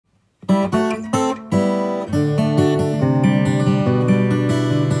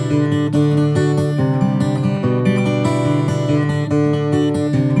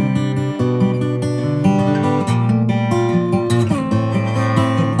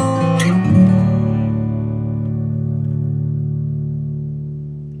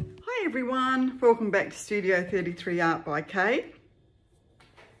Welcome back to Studio 33 Art by Kay.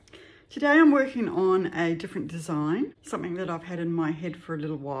 Today I'm working on a different design, something that I've had in my head for a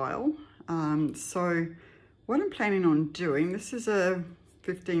little while. So what I'm planning on doing, this is a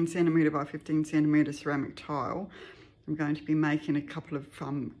 15 centimetre by 15 centimetre ceramic tile. I'm going to be making a couple of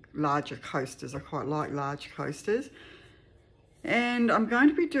larger coasters. I quite like large coasters. And I'm going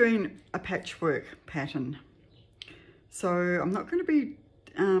to be doing a patchwork pattern. So I'm not going to be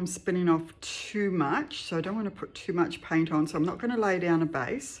spinning off too much, so I don't want to put too much paint on, so I'm not going to lay down a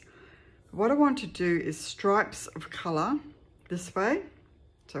base. What I want to do is stripes of colour this way,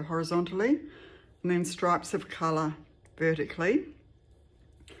 so horizontally, and then stripes of colour vertically.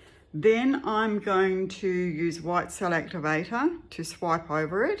 Then I'm going to use white cell activator to swipe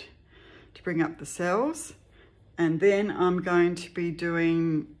over it to bring up the cells, and then I'm going to be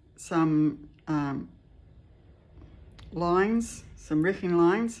doing some lines, some riffing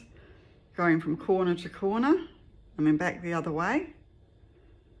lines going from corner to corner and then back the other way.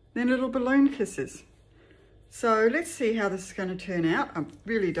 Then little balloon kisses. So let's see how this is going to turn out. I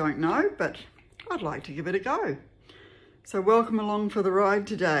really don't know, but I'd like to give it a go. So welcome along for the ride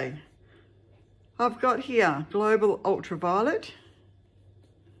today. I've got here Global Ultraviolet.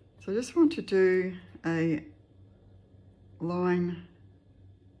 So I just want to do a line.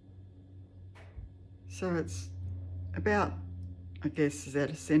 So it's about, I guess, is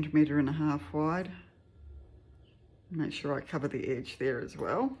that 1.5 centimetres wide. Make sure I cover the edge there as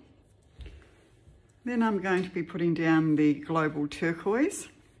well. Then I'm going to be putting down the Global Turquoise,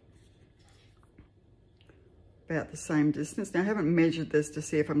 about the same distance. Now I haven't measured this to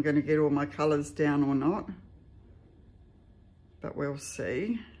see if I'm going to get all my colours down or not, but we'll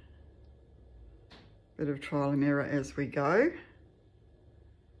see. Bit of trial and error as we go.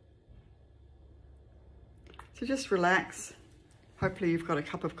 So just relax. Hopefully you've got a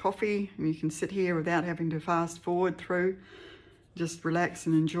cup of coffee and you can sit here without having to fast forward through. Just relax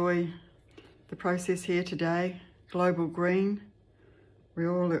and enjoy the process here today. Global green. We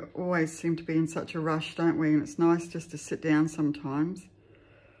all always seem to be in such a rush, don't we? And it's nice just to sit down sometimes.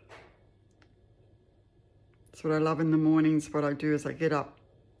 That's what I love in the mornings. What I do is I get up,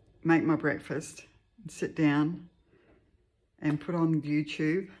 make my breakfast, and sit down and put on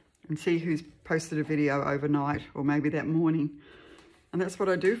YouTube and see who's posted a video overnight or maybe that morning. And that's what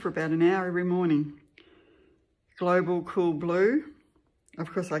I do for about an hour every morning. Global Cool Blue.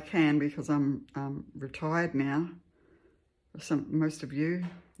 Of course I can because I'm retired now. Most of you,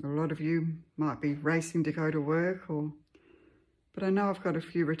 a lot of you might be racing to go to work, but I know I've got a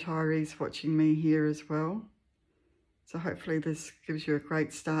few retirees watching me here as well. So hopefully this gives you a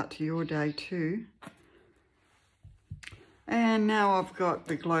great start to your day too. And now I've got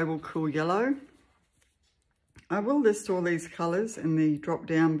the Global Cool Yellow. I will list all these colours in the drop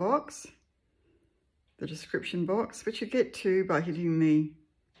down box, the description box, which you get to by hitting the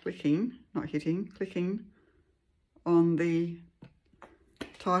clicking on the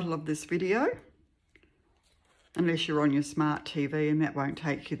title of this video, unless you're on your smart TV and that won't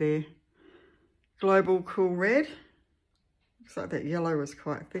take you there. Global Cool Red. Looks like that yellow was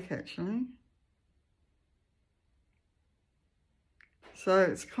quite thick actually. So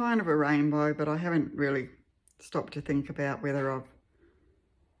it's kind of a rainbow, but I haven't really stopped to think about whether I've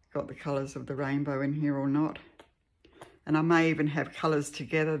got the colours of the rainbow in here or not. And I may even have colours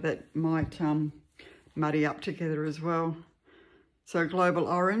together that might muddy up together as well. So Global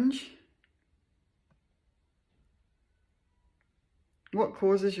Orange. What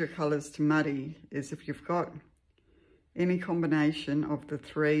causes your colours to muddy is if you've got any combination of the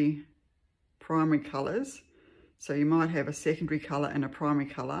three primary colours. So you might have a secondary colour and a primary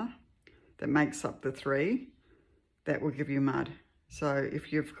colour that makes up the three. That will give you mud. So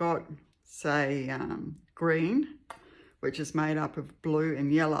if you've got, say, green, which is made up of blue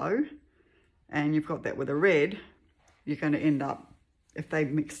and yellow, and you've got that with a red, you're going to end up, if they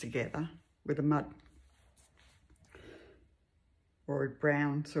mix together, with a mud or a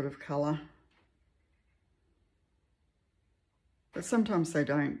brown sort of colour. But sometimes they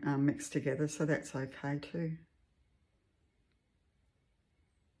don't mix together, so that's okay too.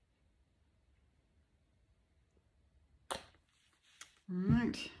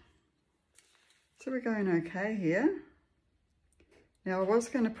 Right, so we're going okay here. Now I was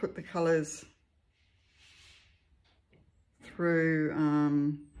going to put the colours through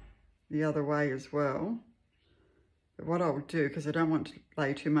the other way as well. But what I'll do, because I don't want to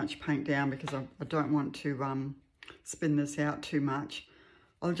lay too much paint down, because I don't want to spin this out too much,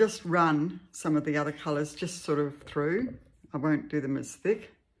 I'll just run some of the other colours just sort of through. I won't do them as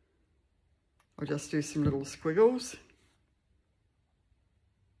thick. I'll just do some little squiggles,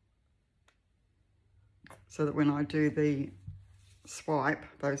 so that when I do the swipe,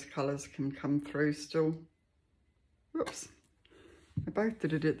 those colours can come through still. Whoops, I both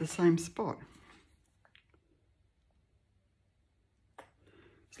did it at the same spot.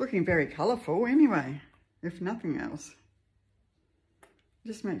 It's looking very colourful anyway, if nothing else.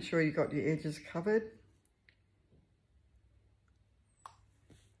 Just make sure you got your edges covered,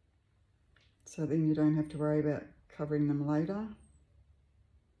 so then you don't have to worry about covering them later.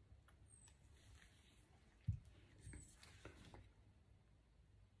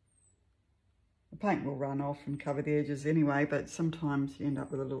 The paint will run off and cover the edges anyway, but sometimes you end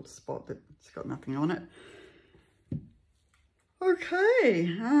up with a little spot that's got nothing on it.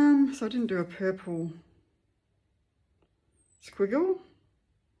 Okay, so I didn't do a purple squiggle,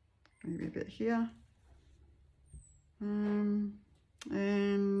 maybe a bit here, and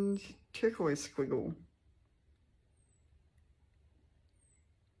turquoise squiggle,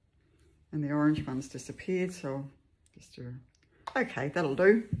 and the orange one's disappeared, so I'll just do okay, that'll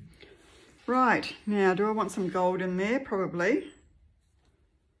do. Right, now do I want some gold in there? Probably.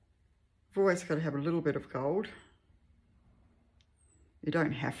 I've always got to have a little bit of gold. You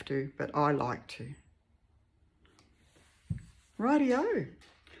don't have to, but I like to. Rightio.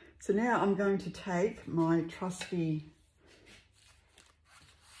 So now I'm going to take my trusty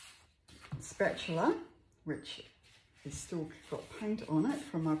spatula, which has still got paint on it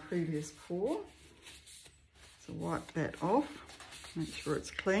from my previous pour. So wipe that off, make sure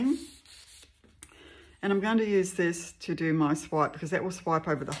it's clean. And I'm going to use this to do my swipe, because that will swipe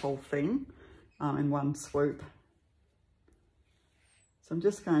over the whole thing in one swoop. So I'm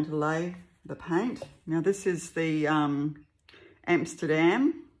just going to lay the paint. Now this is the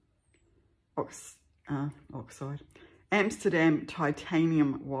Amsterdam Amsterdam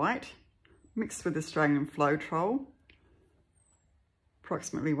Titanium White, mixed with Australian Floetrol,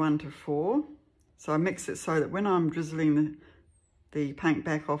 approximately 1 to 4. So I mix it so that when I'm drizzling the paint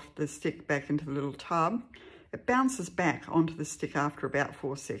back off the stick back into the little tub, it bounces back onto the stick after about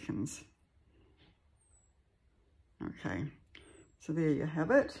 4 seconds. Okay, so there you have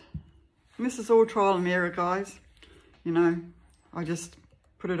it. And this is all trial and error, guys. You know, I just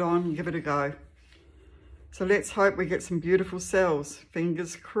put it on and give it a go. So let's hope we get some beautiful cells.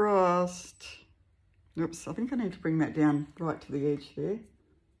 Fingers crossed. Oops, I think I need to bring that down right to the edge there.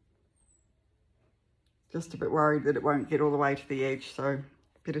 Just a bit worried that it won't get all the way to the edge, so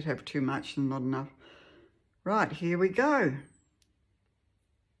better to have too much than not enough. Right, here we go.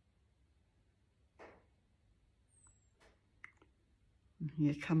 And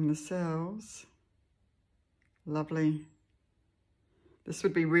here come the cells. Lovely. This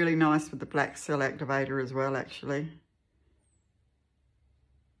would be really nice with the black cell activator as well, actually.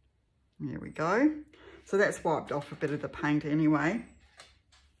 There we go. So that's wiped off a bit of the paint anyway.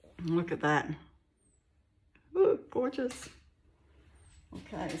 Look at that. Ooh, gorgeous.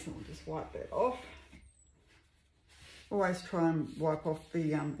 Okay, so we'll just wipe that off. Always try and wipe off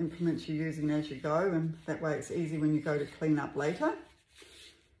the implements you're using as you go, and that way it's easy when you go to clean up later.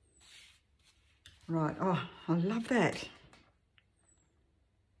 Right, oh, I love that.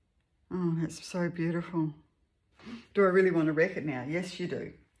 Oh, that's so beautiful. Do I really want to wreck it now? Yes, you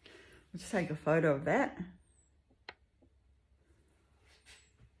do. I'll just take a photo of that.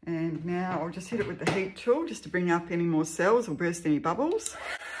 And now I'll just hit it with the heat tool just to bring up any more cells or burst any bubbles.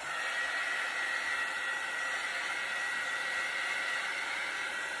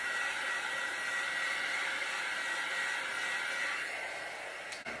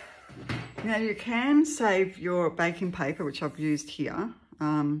 Now you can save your baking paper, which I've used here,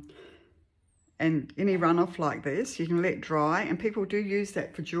 and any runoff like this, you can let dry, and people do use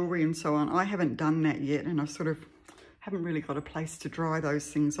that for jewellery and so on. I haven't done that yet, and I sort of haven't really got a place to dry those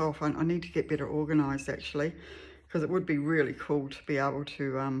things off. I need to get better organised actually, because it would be really cool to be able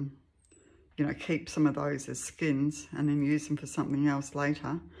to, you know, keep some of those as skins and then use them for something else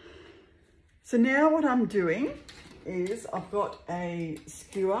later. So now what I'm doing is I've got a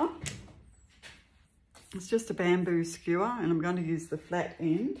skewer. It's just a bamboo skewer, and I'm going to use the flat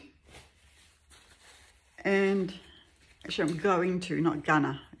end. And actually I'm going to, not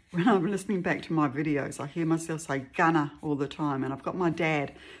gonna. When I'm listening back to my videos, I hear myself say gonna all the time, and I've got my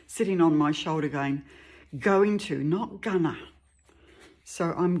dad sitting on my shoulder going, going to, not gonna.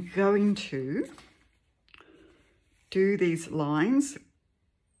 So I'm going to do these lines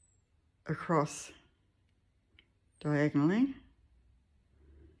across diagonally,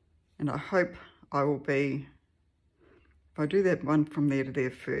 and I hope I will be, if I do that one from there to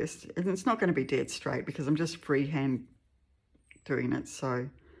there first, and it's not going to be dead straight because I'm just freehand doing it, so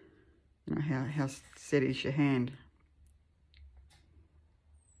you know how steady is your hand?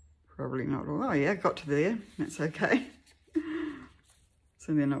 Probably not. Oh yeah, got to there, that's okay.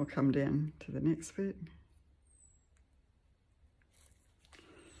 So then I'll come down to the next bit.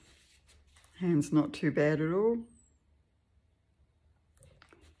 Hand's not too bad at all.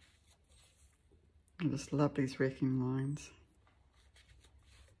 I just love these wrecking lines.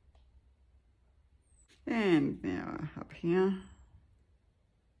 And now up here.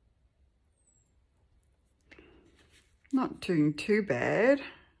 Not doing too bad.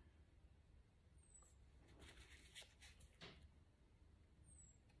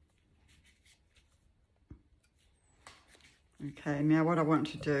 Okay, now what I want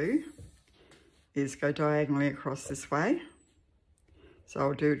to do is go diagonally across this way. So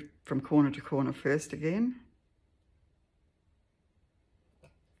I'll do it from corner to corner first again.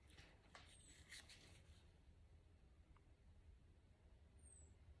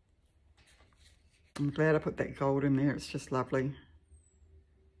 I'm glad I put that gold in there, it's just lovely.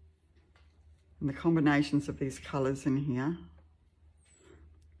 And the combinations of these colours in here.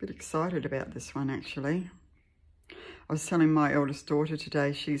 A bit excited about this one actually. I was telling my eldest daughter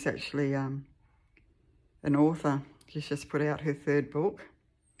today, she's actually an author. She's just put out her 3rd book.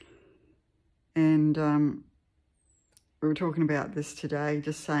 And we were talking about this today,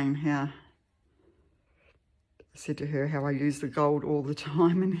 just saying how, I said to her how I use the gold all the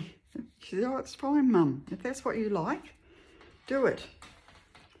time. And she said, oh, it's fine, Mum. If that's what you like, do it.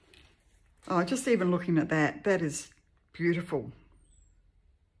 Oh, just even looking at that, that is beautiful.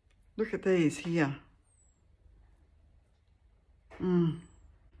 Look at these here.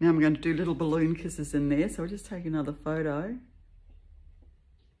 Now I'm going to do little balloon kisses in there, so I'll just take another photo.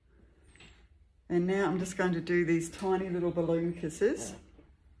 And now I'm just going to do these tiny little balloon kisses.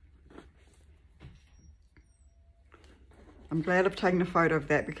 I'm glad I've taken a photo of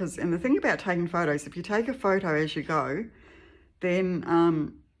that because, and the thing about taking photos, if you take a photo as you go,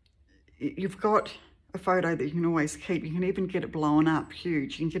 then you've got a photo that you can always keep. You can even get it blown up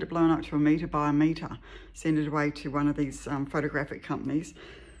huge. You can get it blown up to 1 metre by 1 metre, send it away to one of these photographic companies.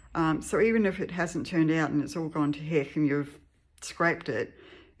 So even if it hasn't turned out and it's all gone to heck and you've scrapped it,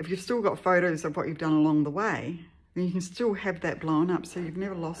 if you've still got photos of what you've done along the way, then you can still have that blown up, so you've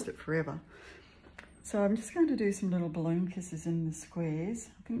never lost it forever. So I'm just going to do some little balloon kisses in the squares.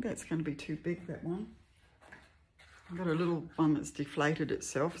 I think that's going to be too big, that one. I've got a little one that's deflated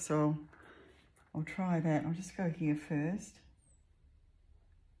itself, so I'll try that. I'll just go here first.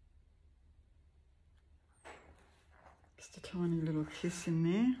 Just a tiny little kiss in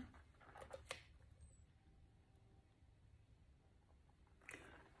there.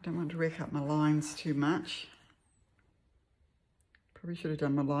 I don't want to wreck up my lines too much. Probably should have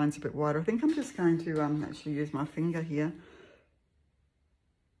done my lines a bit wider. I think I'm just going to actually use my finger here.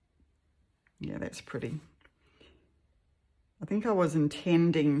 Yeah, that's pretty. I think I was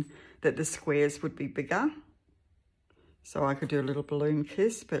intending that the squares would be bigger, so I could do a little balloon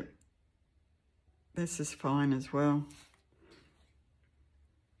kiss, but this is fine as well.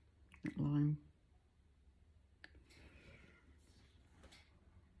 That line.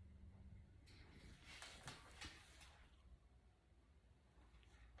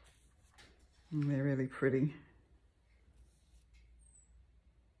 And they're really pretty.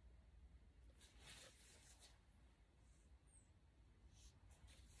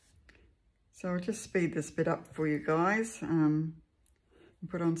 So I'll just speed this bit up for you guys and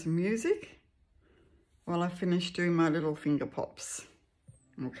put on some music while I finish doing my little finger pops.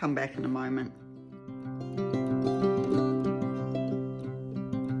 And we'll come back in a moment.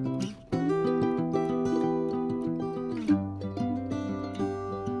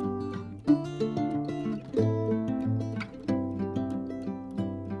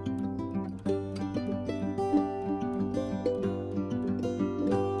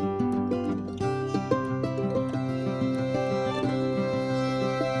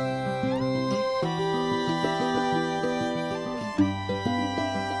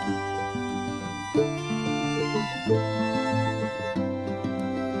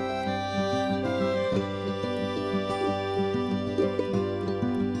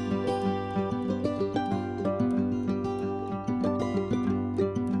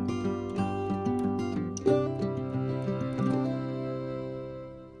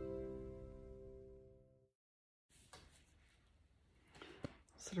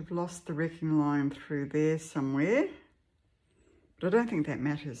 Sort of lost the wrecking line through there somewhere, but I don't think that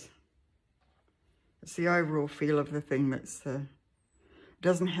matters. It's the overall feel of the thing that's the... It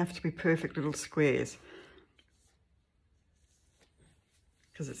doesn't have to be perfect little squares,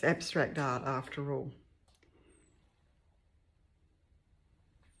 because it's abstract art after all.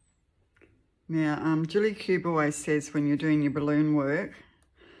 Now, Julie Cube always says when you're doing your balloon work,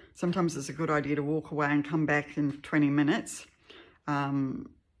 sometimes it's a good idea to walk away and come back in 20 minutes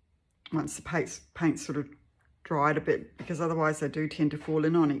once the paint sort of dried a bit, because otherwise they do tend to fall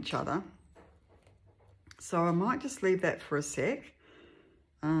in on each other. So I might just leave that for a sec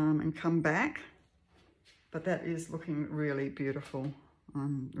and come back. But that is looking really beautiful.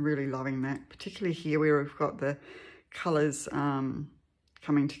 I'm really loving that, particularly here where we've got the colours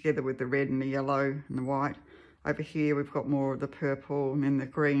coming together with the red and the yellow and the white. Over here we've got more of the purple and then the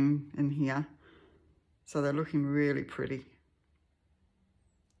green in here. So they're looking really pretty.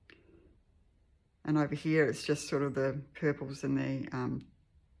 And over here it's just sort of the purples and the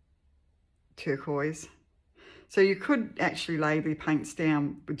turquoise. So you could actually lay the paints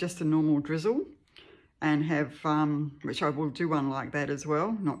down with just a normal drizzle and have, which I will do one like that as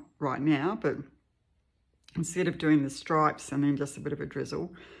well, not right now, but instead of doing the stripes and then just a bit of a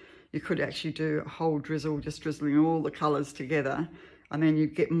drizzle, you could actually do a whole drizzle, just drizzling all the colours together, and then you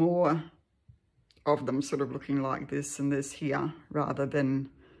get more of them sort of looking like this and this here, rather than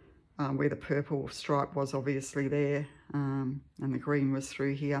where the purple stripe was obviously there and the green was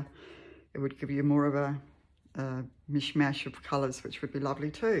through here. It would give you more of a mishmash of colours, which would be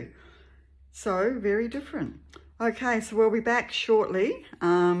lovely too. So very different. Okay, so we'll be back shortly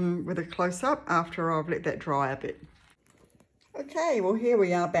with a close-up after I've let that dry a bit. Okay, well here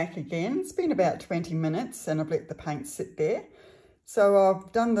we are back again. It's been about 20 minutes and I've let the paint sit there. So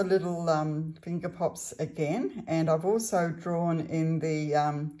I've done the little finger pops again, and I've also drawn in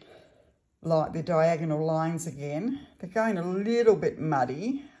the like the diagonal lines again. They're going a little bit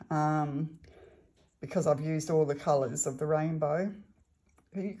muddy because I've used all the colours of the rainbow.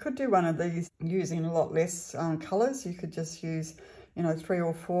 You could do one of these using a lot less colours. You could just use, you know, 3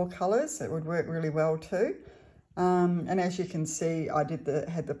 or 4 colours. It would work really well too. And as you can see, I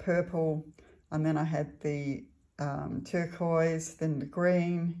had the purple, and then I had the turquoise, then the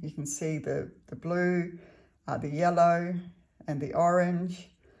green. You can see the blue, the yellow, and the orange,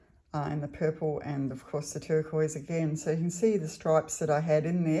 and the purple, and of course the turquoise again. So you can see the stripes that I had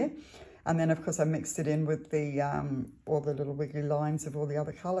in there. And then of course I mixed it in with the all the little wiggly lines of all the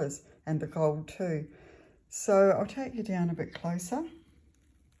other colours, and the gold too. So I'll take you down a bit closer.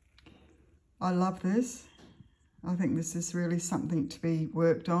 I love this. I think this is really something to be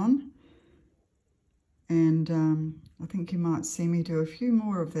worked on. And I think you might see me do a few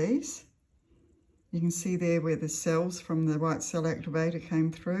more of these. You can see there where the cells from the white cell activator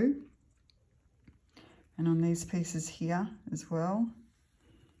came through. And on these pieces here as well.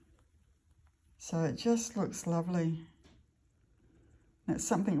 So it just looks lovely. It's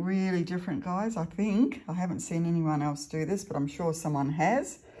something really different, guys, I think. I haven't seen anyone else do this, but I'm sure someone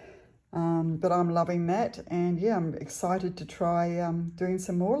has. But I'm loving that. And yeah, I'm excited to try doing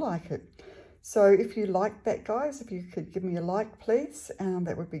some more like it. So if you like that, guys, if you could give me a like, please,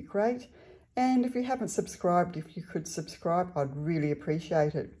 that would be great. And if you haven't subscribed, if you could subscribe, I'd really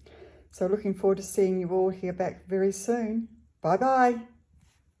appreciate it. So looking forward to seeing you all here back very soon. Bye-bye.